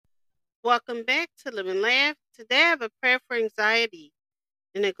Welcome back to Live and Laugh. Today I have a prayer for anxiety,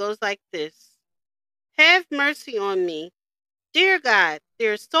 and it goes like this. Have mercy on me. Dear God,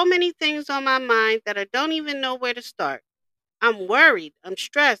 there are so many things on my mind that I don't even know where to start. I'm worried, I'm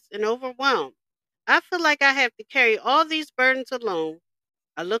stressed, and overwhelmed. I feel like I have to carry all these burdens alone.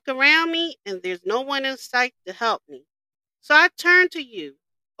 I look around me, and there's no one in sight to help me. So I turn to you.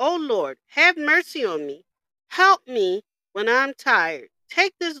 Oh Lord, have mercy on me. Help me when I'm tired.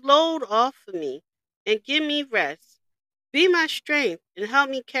 Take this load off of me and give me rest. Be my strength and help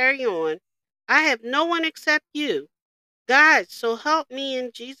me carry on. I have no one except you. God, so help me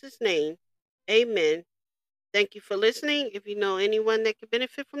in Jesus' name. Amen. Thank you for listening. If you know anyone that could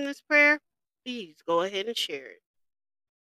benefit from this prayer, please go ahead and share it.